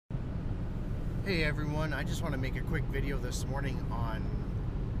Hey everyone, I just want to make a quick video this morning on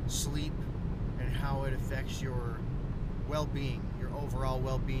sleep and how it affects your well-being, your overall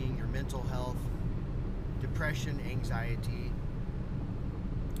well-being, your mental health, depression, anxiety,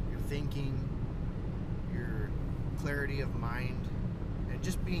 your thinking, your clarity of mind, and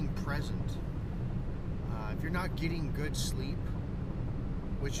just being present. If you're not getting good sleep,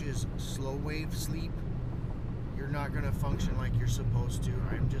 which is slow wave sleep, you're not going to function like you're supposed to.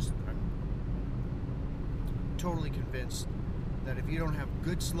 I'm totally convinced that if you don't have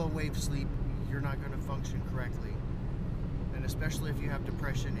good slow wave sleep, you're not going to function correctly. And especially if you have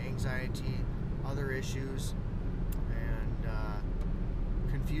depression, anxiety, other issues, and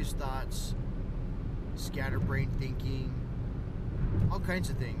confused thoughts, scatterbrain thinking, all kinds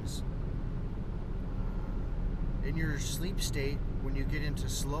of things. In your sleep state, when you get into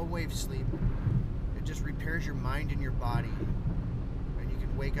slow wave sleep, it just repairs your mind and your body, and you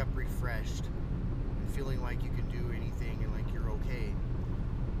can wake up refreshed and feeling like you can do anything and like you're okay.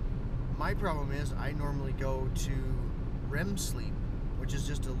 My problem is I normally go to REM sleep, which is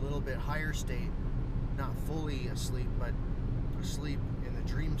just a little bit higher state, not fully asleep, but asleep in the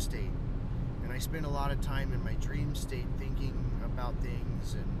dream state. And I spend a lot of time in my dream state thinking about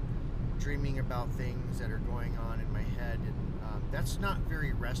things and dreaming about things that are going on in my head, and that's not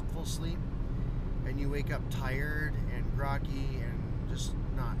very restful sleep, and you wake up tired and groggy and just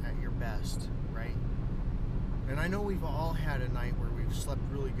not at your best, right? And I know we've all had a night where we've slept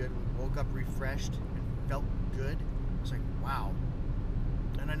really good, we woke up refreshed and felt good. It's like, wow.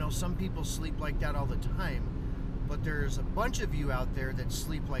 And I know some people sleep like that all the time, but there's a bunch of you out there that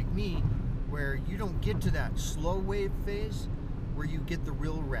sleep like me, where you don't get to that slow wave phase where you get the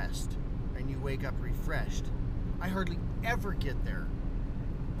real rest and you wake up refreshed. I hardly ever get there.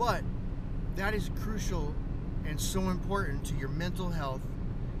 But that is crucial and so important to your mental health,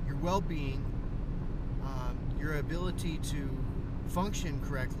 your well-being, your ability to function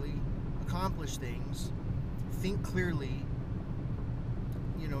correctly, accomplish things, think clearly,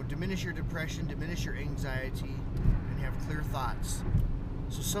 diminish your depression, diminish your anxiety, and have clear thoughts.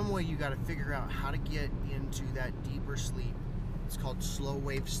 So some way you got to figure out how to get into that deeper sleep. It's called slow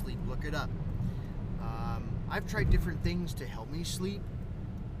wave sleep. Look it up. I've tried different things to help me sleep.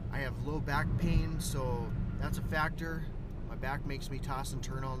 I have low back pain, so that's a factor. My back makes me toss and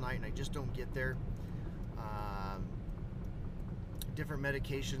turn all night, and I just don't get there. Different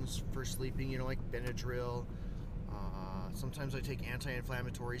medications for sleeping, like Benadryl. Sometimes I take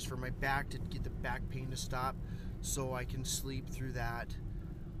anti-inflammatories for my back to get the back pain to stop so I can sleep through that.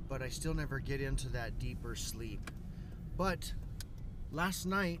 But I still never get into that deeper sleep. But last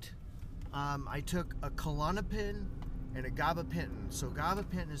night, I took a Klonopin and a gabapentin. So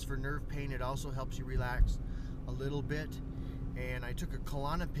gabapentin is for nerve pain. It also helps you relax a little bit. And I took a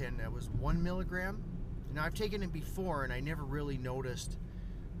Klonopin that was 1 milligram. Now I've taken it before and I never really noticed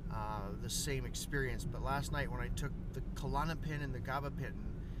the same experience. But last night when I took the Klonopin and the gabapentin,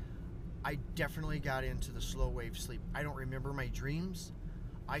 I definitely got into the slow wave sleep. I don't remember my dreams.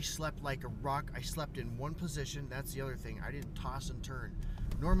 I slept like a rock. I slept in one position. That's the other thing. I didn't toss and turn.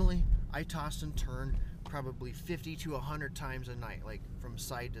 Normally, I toss and turn probably 50 to 100 times a night, like from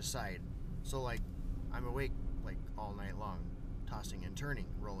side to side. So like I'm awake like all night long, tossing and turning,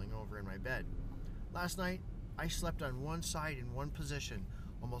 rolling over in my bed. Last night, I slept on one side in one position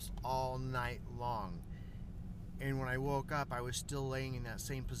almost all night long. And when I woke up, I was still laying in that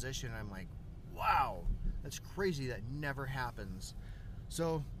same position. I'm like, wow, that's crazy. That never happens.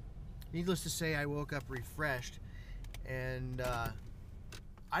 So, needless to say, I woke up refreshed, and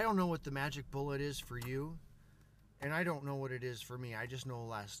I don't know what the magic bullet is for you, and I don't know what it is for me. I just know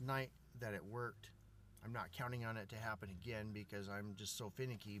last night that it worked. I'm not counting on it to happen again because I'm just so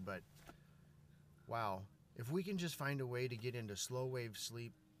finicky, but wow. If we can just find a way to get into slow wave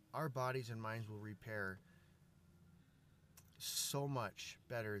sleep, our bodies and minds will repair so much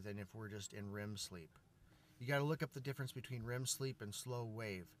better than if we're just in REM sleep. You got to look up the difference between REM sleep and slow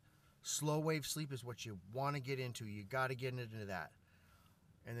wave. Slow wave sleep is what you want to get into. You got to get into that.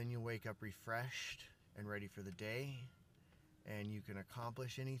 And then you wake up refreshed and ready for the day, and you can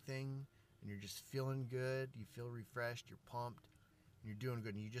accomplish anything, and you're just feeling good. You feel refreshed, you're pumped, and you're doing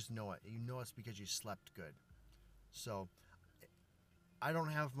good, and you just know it. You know it's because you slept good. So I don't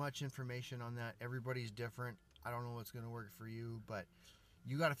have much information on that. Everybody's different. I don't know what's going to work for you, but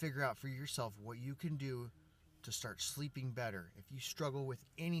you got to figure out for yourself what you can do to start sleeping better. If you struggle with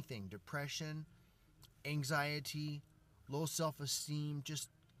anything, depression, anxiety, low self-esteem, just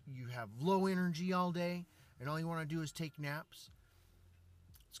you have low energy all day and all you want to do is take naps,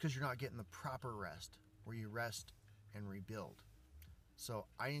 it's because you're not getting the proper rest where you rest and rebuild. So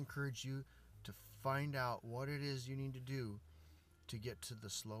I encourage you, to find out what it is you need to do to get to the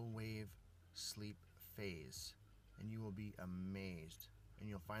slow wave sleep phase, and you will be amazed. And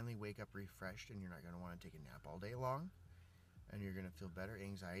you'll finally wake up refreshed, and you're not going to want to take a nap all day long, and you're going to feel better.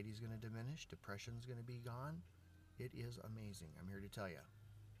 Anxiety is going to diminish. Depression is going to be gone. It is amazing. I'm here to tell you.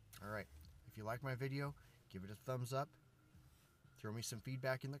 All right. If you like my video, give it a thumbs up. Throw me some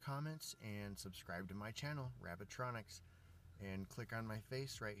feedback in the comments, and subscribe to my channel, Rabbitronics, and click on my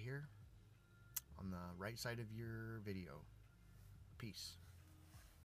face right here on the right side of your video. Peace.